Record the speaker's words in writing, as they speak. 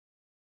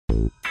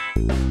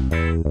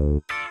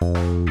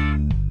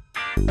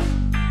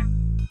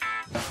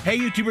Hey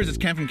YouTubers, it's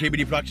Ken from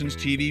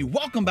KBDProductionsTV.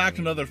 Welcome back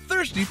to another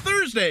Thirsty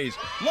Thursdays.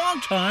 Long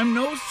time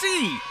no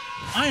see.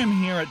 I am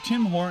here at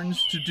Tim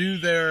Hortons to do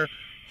their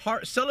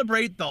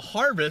celebrate the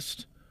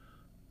harvest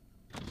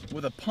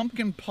with a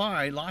pumpkin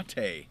pie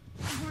latte.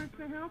 How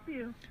can I help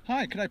you?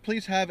 Hi, could I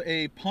please have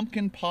a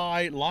pumpkin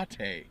pie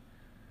latte?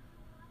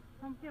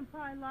 Pumpkin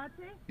pie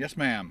latte? Yes,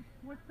 ma'am.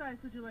 What size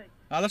would you like?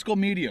 Let's go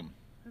medium.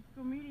 Let's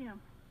go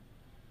medium.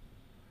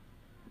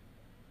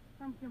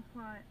 Pumpkin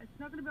pie. It's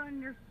not going to be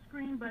on your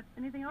screen, but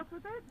anything else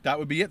with it? That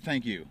would be it,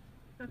 thank you.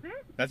 That's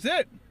it? That's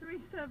it.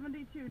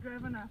 $3.72,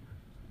 driving up.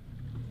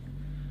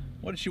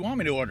 What does she want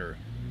me to order?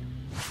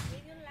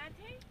 Medium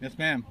latte? Yes,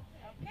 ma'am.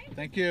 Okay.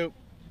 Thank you.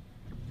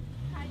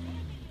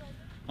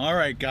 All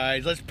right,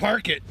 guys, let's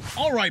park it.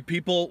 All right,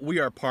 people, we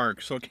are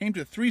parked. So it came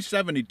to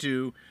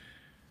 $3.72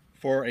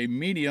 for a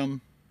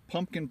medium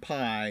pumpkin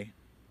pie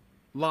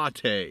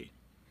latte.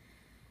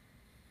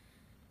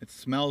 It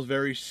smells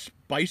very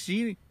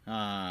spicy.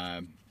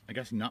 I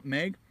guess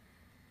nutmeg.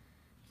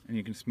 And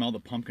you can smell the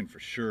pumpkin for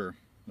sure.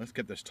 Let's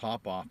get this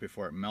top off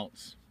before it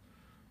melts.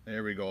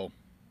 There we go.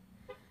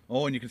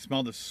 Oh, and you can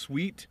smell the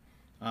sweet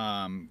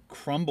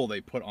crumble they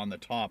put on the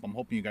top. I'm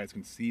hoping you guys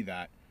can see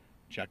that.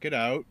 Check it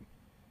out.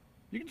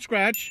 You can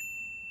scratch,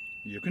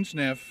 you can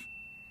sniff,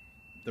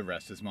 the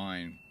rest is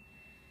mine.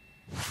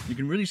 You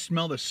can really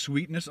smell the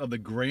sweetness of the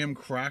graham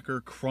cracker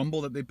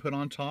crumble that they put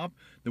on top.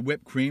 The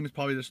whipped cream is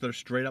probably just their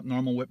straight up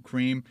normal whipped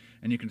cream.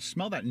 And you can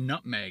smell that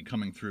nutmeg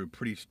coming through.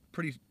 Pretty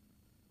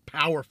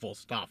powerful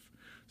stuff.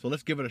 So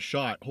let's give it a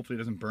shot. Hopefully it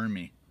doesn't burn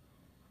me.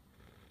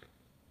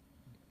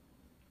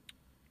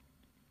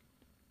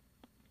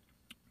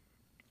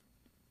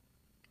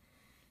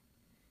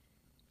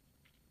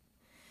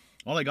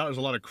 All I got was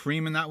a lot of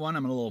cream in that one.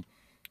 I'm a little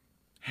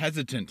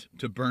hesitant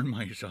to burn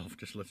myself.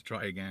 Just let's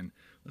try again.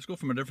 Let's go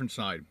from a different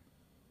side.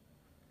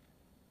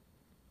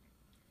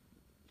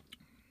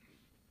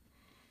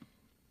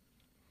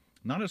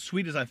 Not as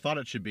sweet as I thought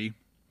it should be.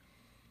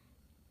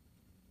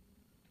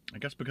 I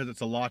guess because it's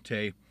a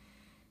latte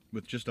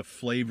with just a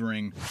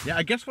flavoring. Yeah,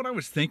 I guess what I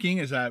was thinking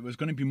is that it was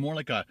going to be more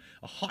like a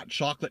hot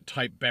chocolate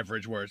type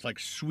beverage where it's like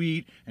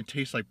sweet and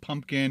tastes like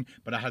pumpkin,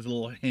 but it has a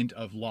little hint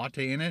of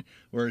latte in it.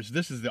 Whereas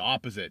this is the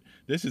opposite.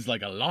 This is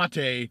like a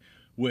latte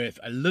with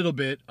a little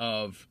bit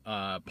of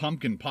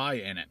pumpkin pie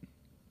in it.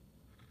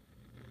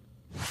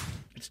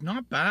 It's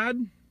not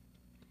bad.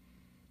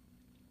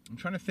 I'm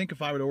trying to think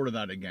if I would order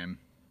that again.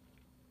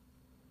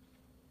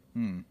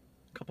 A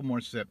couple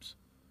more sips.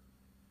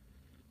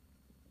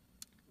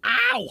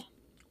 Ow!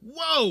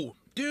 Whoa,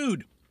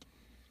 dude.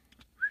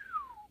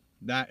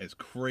 That is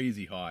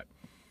crazy hot.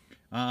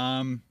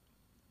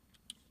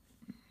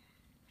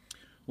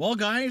 Well,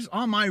 guys,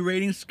 on my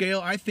rating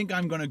scale, I think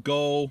I'm gonna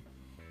go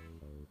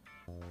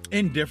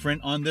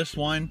indifferent on this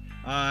one.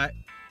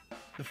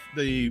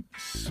 The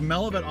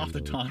smell of it off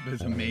the top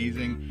is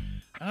amazing.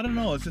 I don't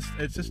know, it's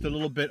just a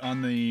little bit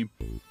on the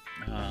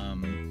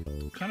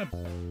kind of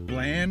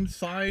bland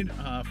side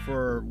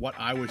for what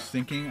I was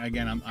thinking.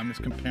 Again, I'm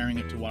just comparing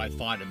it to what I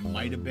thought it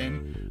might have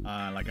been.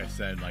 Like I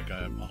said, like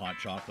a hot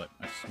chocolate,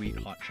 a sweet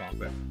hot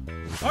chocolate.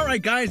 All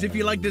right, guys, if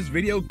you like this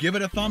video, give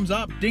it a thumbs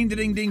up. Ding,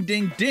 ding, ding,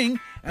 ding, ding.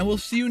 And we'll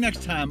see you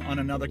next time on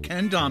another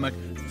Ken Domik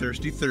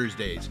Thirsty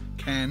Thursdays.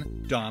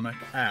 Ken Domik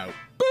out.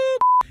 Boop.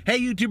 Hey,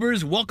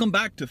 YouTubers, welcome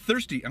back to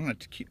Thirsty. I'm going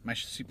to keep my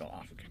seatbelt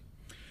off. Okay.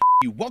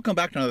 Welcome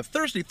back to another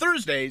Thirsty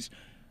Thursdays.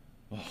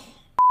 Oh.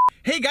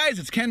 Hey guys,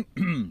 it's Ken.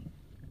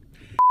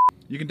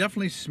 You can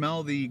definitely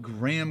smell the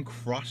graham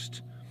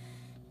crust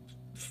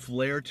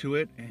flair to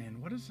it.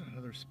 And what is that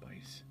other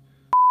spice?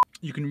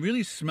 You can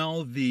really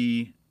smell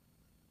the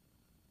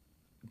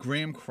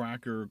graham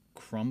cracker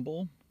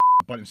crumble,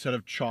 but instead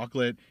of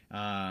chocolate,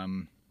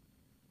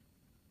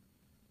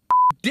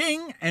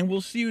 ding! And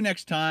we'll see you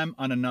next time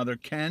on another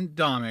Ken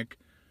Domik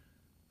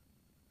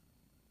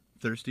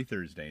Thirsty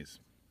Thursdays.